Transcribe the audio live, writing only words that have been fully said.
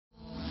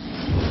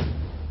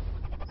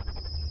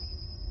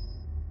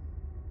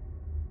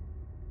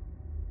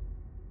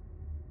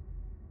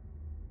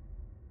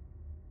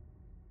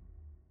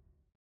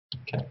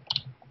Okay.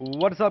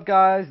 What's up,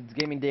 guys? It's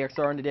Gaming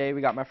DXR, and today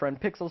we got my friend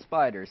Pixel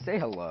Spider. Say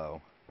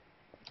hello.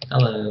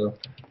 Hello.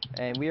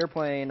 And we are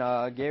playing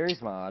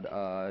Gary's mod,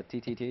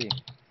 TTT.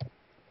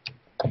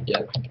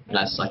 Yep. And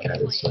I suck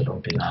at it, so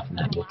don't be laughing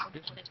at me.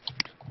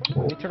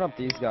 Let me turn up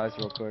these guys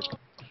real quick.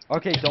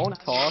 Okay, don't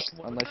talk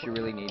unless you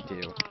really need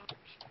to.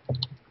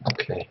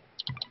 Okay.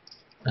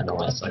 I know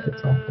I suck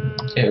at talking.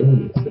 Okay,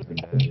 ooh.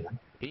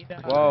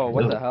 Whoa,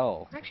 what the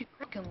hell? Actually,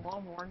 freaking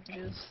love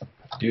oranges.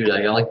 Dude,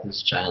 I got like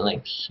this giant,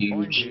 like,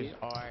 huge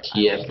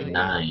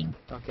TF9.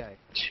 Okay.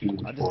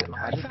 I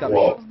just got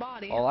Whoa.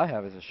 all I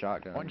have is a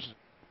shotgun.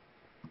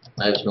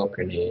 I have a smoke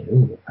grenade.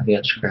 Ooh, I think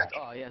I just cracked.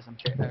 Oh yes, I'm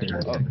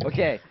Oh,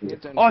 okay. sure.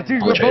 Oh,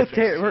 dude, we're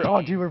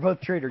I'll both we're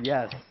both traitor.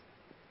 Yes.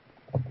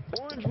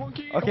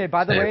 Okay,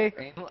 by the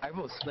way, I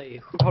will slay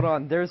you. hold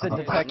on. There's a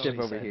detective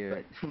over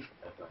here.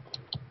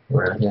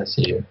 Where? I can't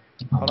see you.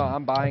 Hold on,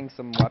 I'm buying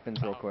some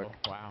weapons real quick.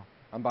 Wow.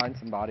 I'm buying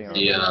some body armor.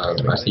 Yeah,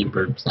 I see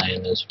Bird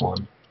playing this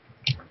one.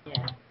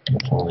 Yeah.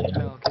 Oh, yeah.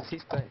 No, because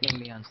he's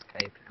threatening me on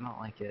Skype. I don't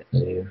like it.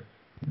 Yeah.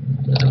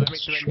 Let me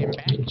threaten him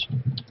back.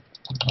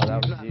 Oh,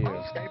 that was you.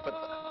 Skype, but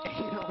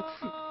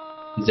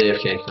He's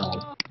AFK, kill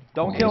him.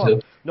 Don't kill him.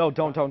 No,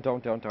 don't.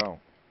 Okay,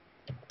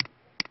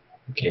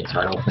 so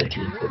I don't play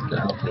team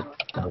football.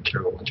 I don't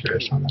care what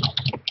terrorist on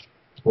that.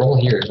 We're all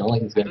here, it's not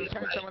like he's gonna get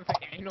away.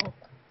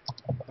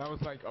 I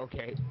was like,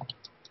 okay.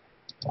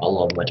 I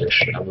love my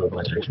texture,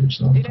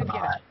 so I'm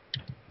high.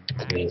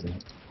 It's amazing.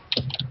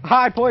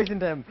 I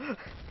poisoned him.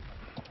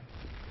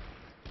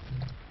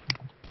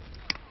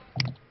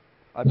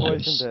 I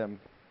poisoned him.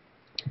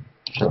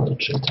 Shut the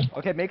shit.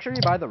 Okay, make sure you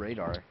buy the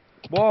radar.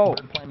 Whoa.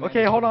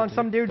 Okay, hold on.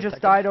 Some dude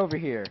just died over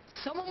here.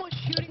 Someone was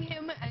shooting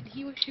him, and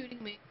he was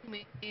shooting me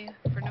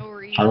for no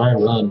reason. How do I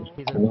run?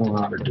 He's I don't know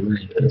how to do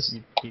any of this.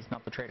 he's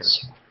not the traitor.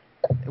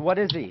 What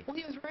is he? Well,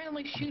 he was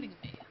randomly shooting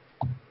me.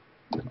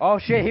 Oh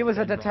shit, he was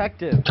a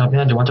detective. Watch out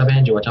behind you,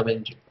 watch out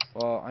behind you.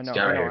 Well, I know.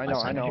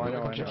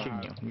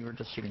 You were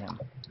just shooting him.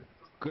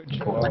 Good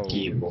Whoa. Fuck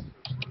you.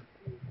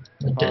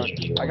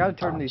 I gotta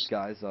turn these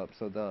guys up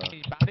so the,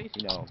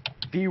 you know,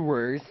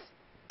 viewers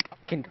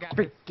can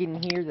freaking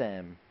hear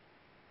them.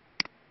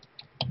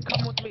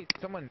 Come with me,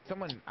 someone.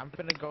 I'm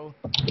finna go.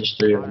 There's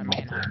three of them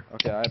out there.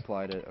 Okay, I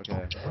applied it.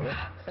 Okay.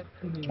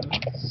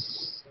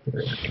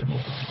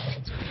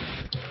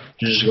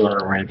 You're just going on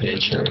a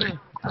rampage.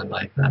 I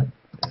like that.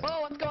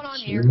 Whoa, what's going on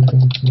here?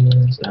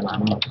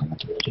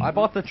 I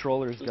bought the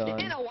troller's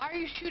gun. Anna, why are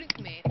you shooting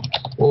me?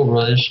 Oh,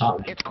 bro, they shot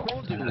me. It's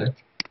cold, dude.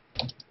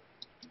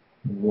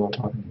 We're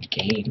talking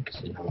game,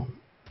 cause you know.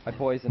 I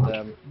poisoned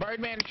them.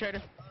 Birdman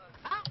traitor.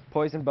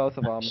 Poisoned both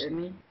of them.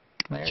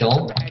 Kill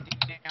him?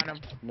 Down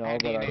him. No,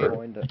 but I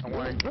joined it.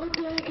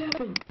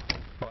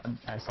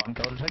 I saw him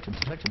kill detective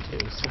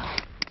too, so...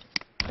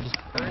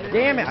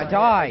 Damn it, I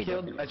died!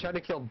 I tried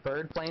to kill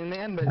Bird Plane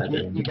Man, but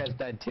you guys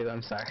died too,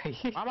 I'm sorry.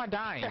 Why am I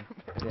dying?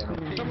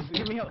 Damn. Someone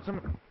give me help.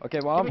 Someone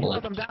Okay, well, give me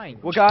help. I'm dying.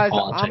 well, guys,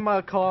 I'm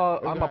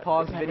gonna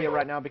pause the video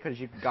right now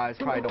because you guys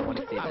probably don't want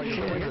to see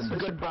this.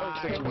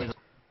 Goodbye.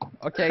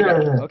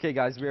 Okay,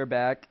 guys, we are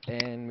back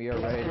and we are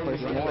ready to play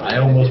some more. I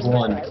almost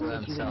won.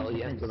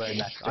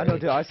 I know,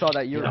 dude. I saw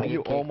that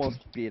you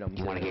almost beat him.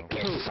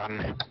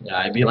 Yeah,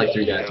 I beat like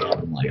 3 guys up.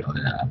 I'm like, oh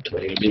yeah, I'm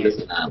totally gonna beat this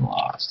and I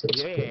lost.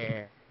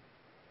 Yeah.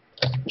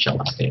 Shut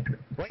my standard.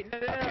 Wait, no.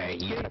 Okay,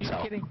 You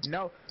kidding?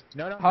 No.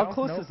 How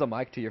close is the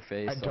mic to your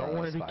face? I don't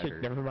want to be Spider?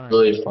 kicked. Never mind.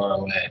 Really far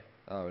away.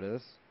 Oh, it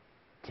is.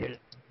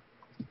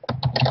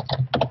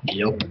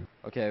 Yep.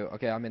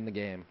 Okay, I'm in the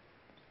game.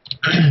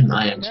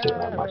 I am too.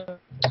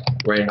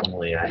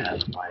 Randomly, I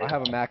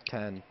have a Mac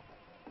 10.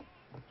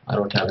 I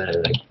don't have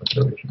anything.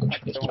 I'm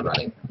just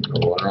running. I'm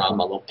going around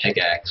my little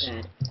pickaxe.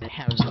 I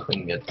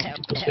can get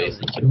people's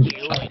faces.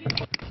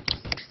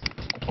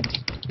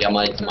 Yeah,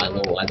 my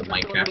little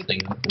Minecraft thing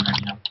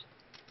right now.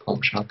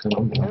 Pump shotgun.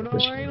 I'm going to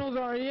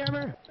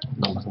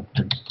No, my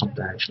pump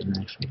action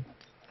actually.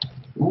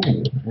 Ooh,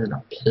 and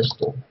a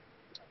pistol.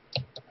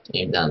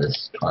 Aim down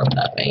this car with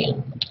that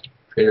bam.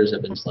 Traders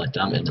have been selected.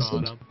 I'm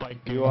innocent.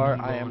 You are.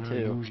 I am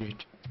too.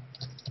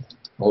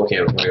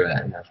 Okay, where are you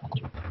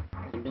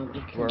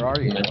at? Where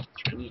are you?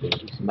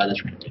 By the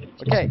train.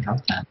 Okay.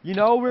 You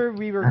know where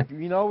we were?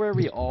 You know where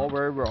we all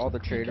were? Where all the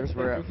traders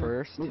were at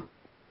first?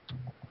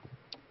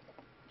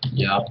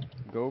 Yeah.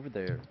 Go over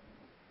there.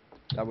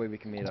 That way we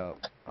can meet up.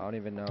 I don't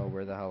even know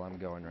where the hell I'm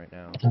going right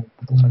now.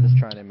 I'm just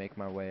trying to make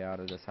my way out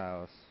of this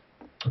house.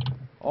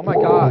 Oh my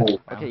god.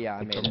 Okay, yeah,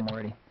 I made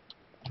it.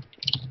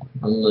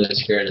 I'm really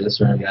scared of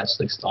this random guy's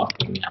like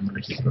stalking me. I'm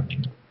gonna keep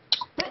running.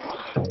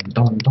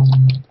 Dum.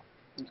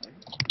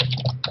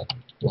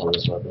 Love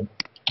this weapon.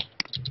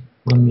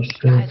 Let me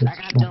Guys, I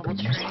got double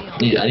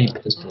training. I need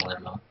pistol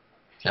ammo.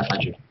 Can't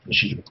find you. I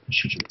shoot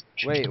you.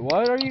 Wait,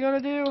 what are you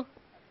gonna do?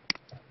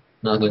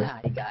 Nothing.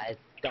 Hi guys,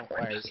 don't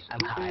worry, I'm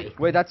high.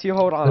 Wait, that's you.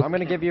 Hold on. I'm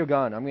gonna give you a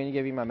gun. I'm gonna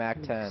give you my Mac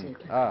 10.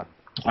 I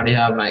already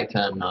have Mac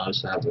 10 now. I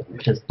just have a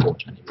pistol.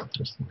 I need a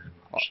pistol ammo.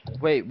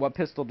 Wait, what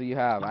pistol do you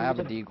have? I have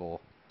a deagle.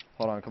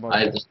 Hold on, come on.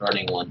 I have the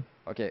starting one.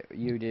 Okay,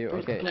 you do.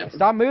 Okay,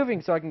 stop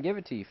moving so I can give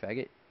it to you,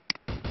 faggot.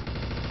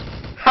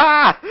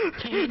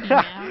 Candy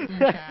Mountain,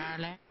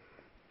 Charlie.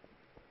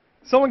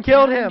 Someone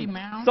killed Candy him.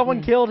 Mountain.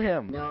 Someone killed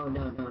him. No.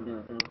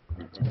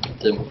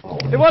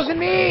 It wasn't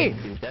me.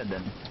 He's dead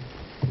then.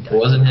 It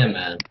wasn't him,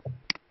 man.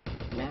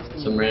 Master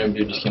Some random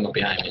dude just came up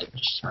behind me and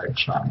just started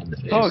shot me in the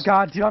face. Oh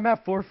god, dude, I'm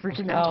at 4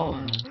 freaking health.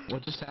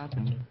 What just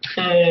happened?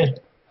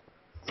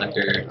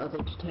 Sucker. Other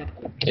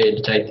detective. Hey,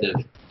 detective.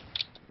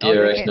 Oh, they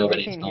DRX, can't,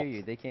 nobody they can't hear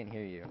you. They can't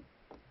hear you.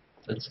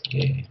 That's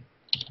okay.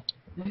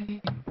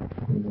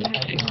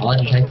 Okay, call a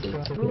detective.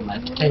 My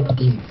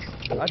detective.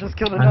 I just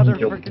killed I'm another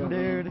joking. freaking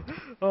dude.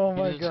 Oh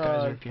my Use this geyser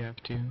god. if you have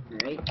to.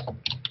 Alright.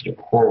 You're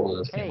horrible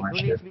at this Hey, game, who aren't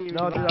you? needs to be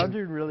No, dude, I'm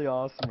doing really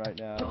awesome right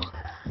now.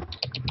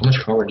 How much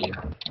power do you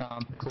have?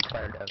 Cool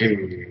fire does.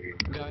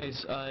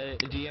 Guys,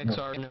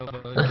 DXR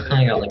Nova.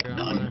 I got like I'm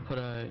 9. gonna put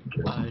a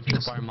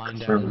tripwire mine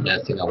down. From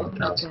nesting on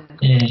 1,000.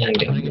 Yeah, I I'm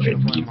get putting a it.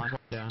 tripwire mine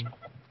down.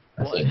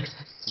 That's What? it.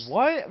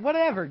 What?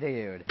 Whatever,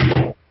 dude.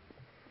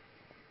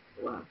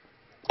 Wow.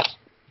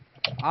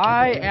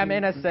 I am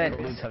innocent.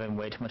 Luke's having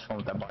way too much fun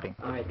with that body.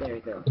 Alright, there we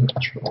go.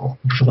 Control.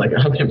 Like,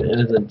 I'm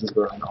innocent just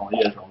going, oh,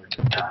 you guys only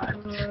just died.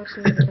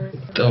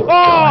 Oh, Oh,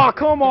 God.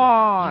 come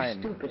on!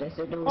 Stupid, I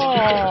said no.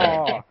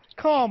 Oh,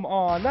 come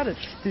on, that is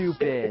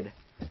stupid.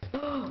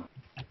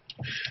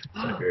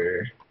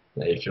 Sucker.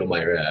 Now you feel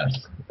my wrath.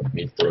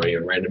 Me throwing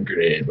a random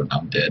grenade when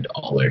I'm dead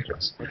all the way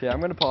across. Okay,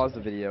 I'm gonna pause the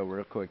video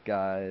real quick,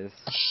 guys.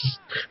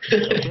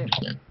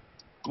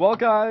 Well,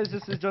 guys,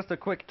 this is just a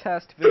quick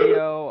test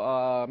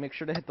video. Make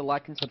sure to hit the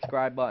like and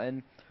subscribe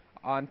button.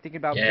 I'm thinking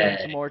about doing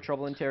some more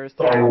Trouble in Terrorist.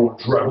 Oh,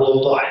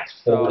 trouble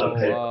lights. So,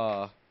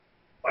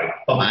 Like,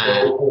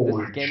 this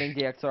is Gaming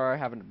DXR.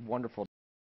 Have a wonderful